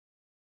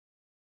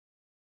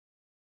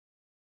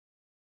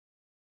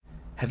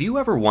Have you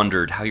ever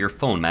wondered how your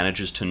phone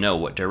manages to know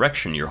what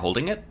direction you're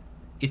holding it?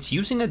 It's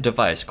using a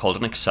device called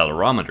an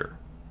accelerometer.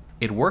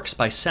 It works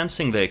by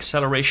sensing the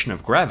acceleration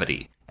of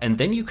gravity, and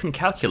then you can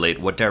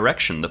calculate what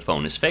direction the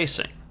phone is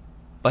facing.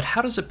 But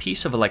how does a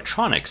piece of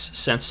electronics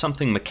sense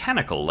something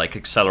mechanical like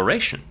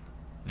acceleration?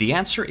 The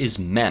answer is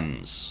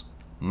MEMS,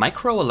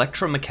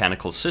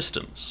 micro-electromechanical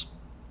systems.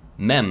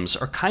 MEMS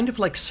are kind of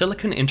like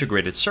silicon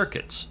integrated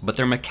circuits, but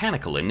they're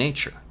mechanical in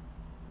nature.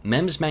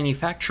 MEMS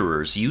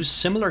manufacturers use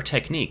similar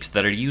techniques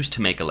that are used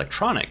to make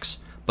electronics,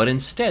 but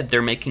instead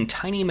they're making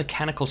tiny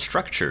mechanical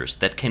structures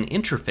that can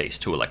interface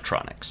to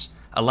electronics,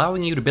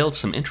 allowing you to build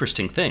some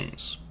interesting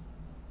things.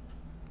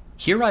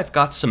 Here I've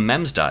got some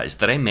MEMS dies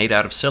that I made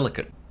out of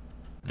silicon.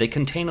 They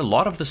contain a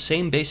lot of the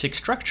same basic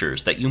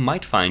structures that you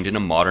might find in a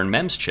modern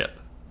MEMS chip.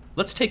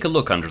 Let's take a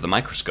look under the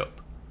microscope.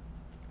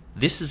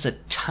 This is a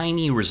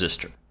tiny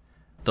resistor.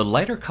 The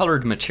lighter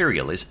colored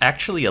material is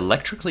actually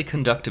electrically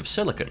conductive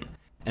silicon,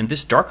 and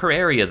this darker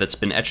area that's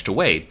been etched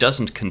away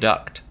doesn't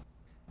conduct.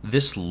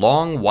 This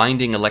long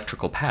winding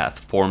electrical path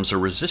forms a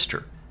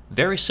resistor,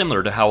 very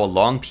similar to how a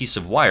long piece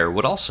of wire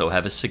would also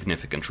have a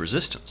significant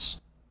resistance.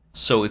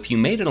 So if you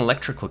made an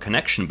electrical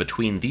connection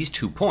between these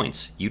 2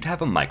 points, you'd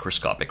have a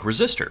microscopic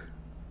resistor.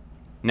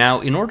 Now,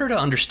 in order to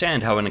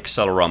understand how an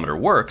accelerometer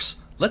works,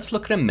 let's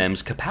look at a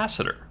MEMS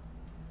capacitor.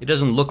 It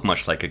doesn't look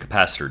much like a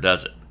capacitor,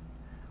 does it?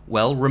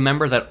 Well,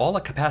 remember that all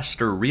a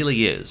capacitor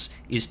really is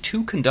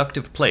 2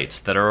 conductive plates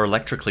that are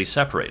electrically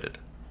separated.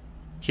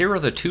 Here are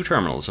the 2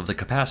 terminals of the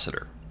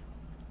capacitor.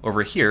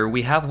 Over here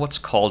we have what's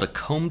called a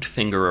combed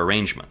finger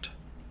arrangement.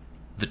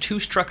 The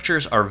 2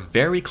 structures are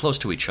very close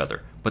to each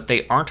other, but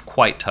they aren't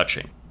quite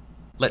touching.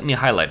 Let me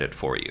highlight it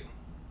for you.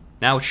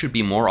 Now it should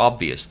be more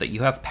obvious that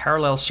you have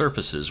parallel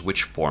surfaces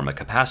which form a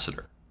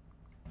capacitor.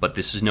 But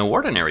this is no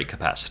ordinary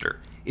capacitor.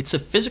 It's a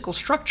physical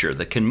structure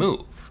that can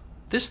move.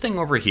 This thing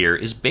over here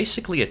is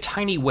basically a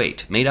tiny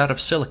weight made out of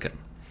silicon,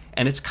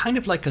 and it's kind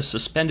of like a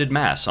suspended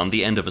mass on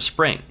the end of a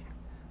spring.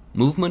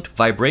 Movement,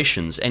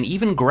 vibrations, and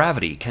even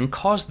gravity can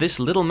cause this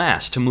little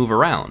mass to move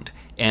around,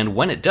 and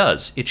when it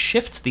does, it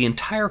shifts the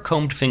entire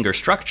combed finger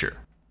structure.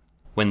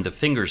 When the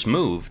fingers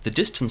move, the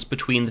distance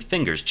between the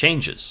fingers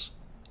changes,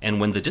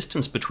 and when the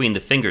distance between the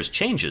fingers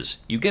changes,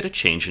 you get a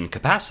change in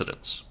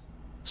capacitance.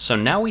 So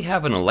now we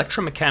have an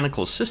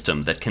electromechanical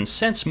system that can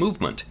sense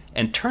movement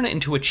and turn it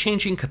into a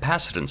changing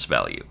capacitance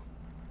value.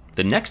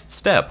 The next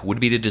step would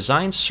be to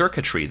design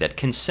circuitry that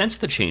can sense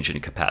the change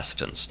in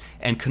capacitance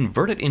and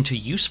convert it into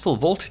useful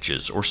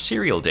voltages or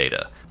serial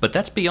data, but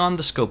that's beyond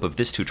the scope of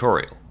this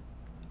tutorial.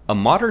 A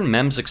modern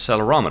MEMS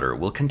accelerometer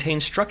will contain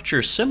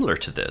structures similar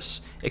to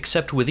this,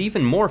 except with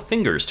even more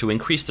fingers to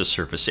increase the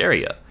surface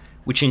area,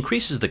 which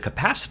increases the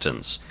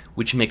capacitance,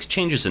 which makes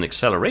changes in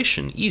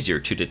acceleration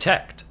easier to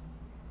detect.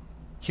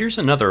 Here's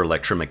another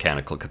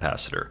electromechanical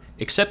capacitor,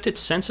 except it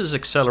senses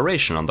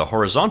acceleration on the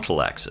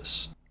horizontal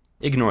axis.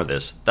 Ignore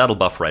this, that'll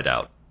buff right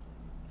out.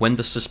 When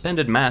the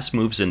suspended mass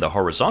moves in the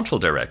horizontal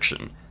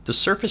direction, the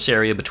surface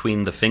area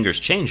between the fingers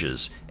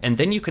changes, and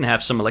then you can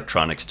have some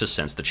electronics to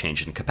sense the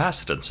change in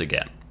capacitance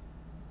again.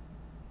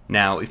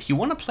 Now, if you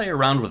want to play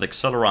around with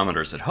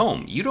accelerometers at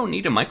home, you don't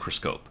need a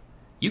microscope.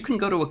 You can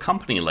go to a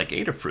company like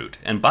Adafruit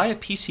and buy a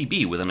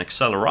PCB with an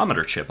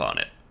accelerometer chip on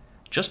it.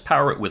 Just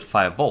power it with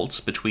 5 volts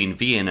between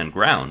Vin and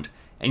ground,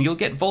 and you'll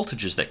get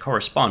voltages that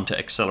correspond to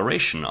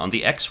acceleration on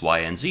the X, Y,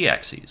 and Z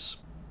axes.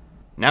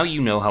 Now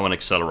you know how an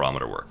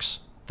accelerometer works.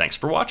 Thanks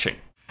for watching.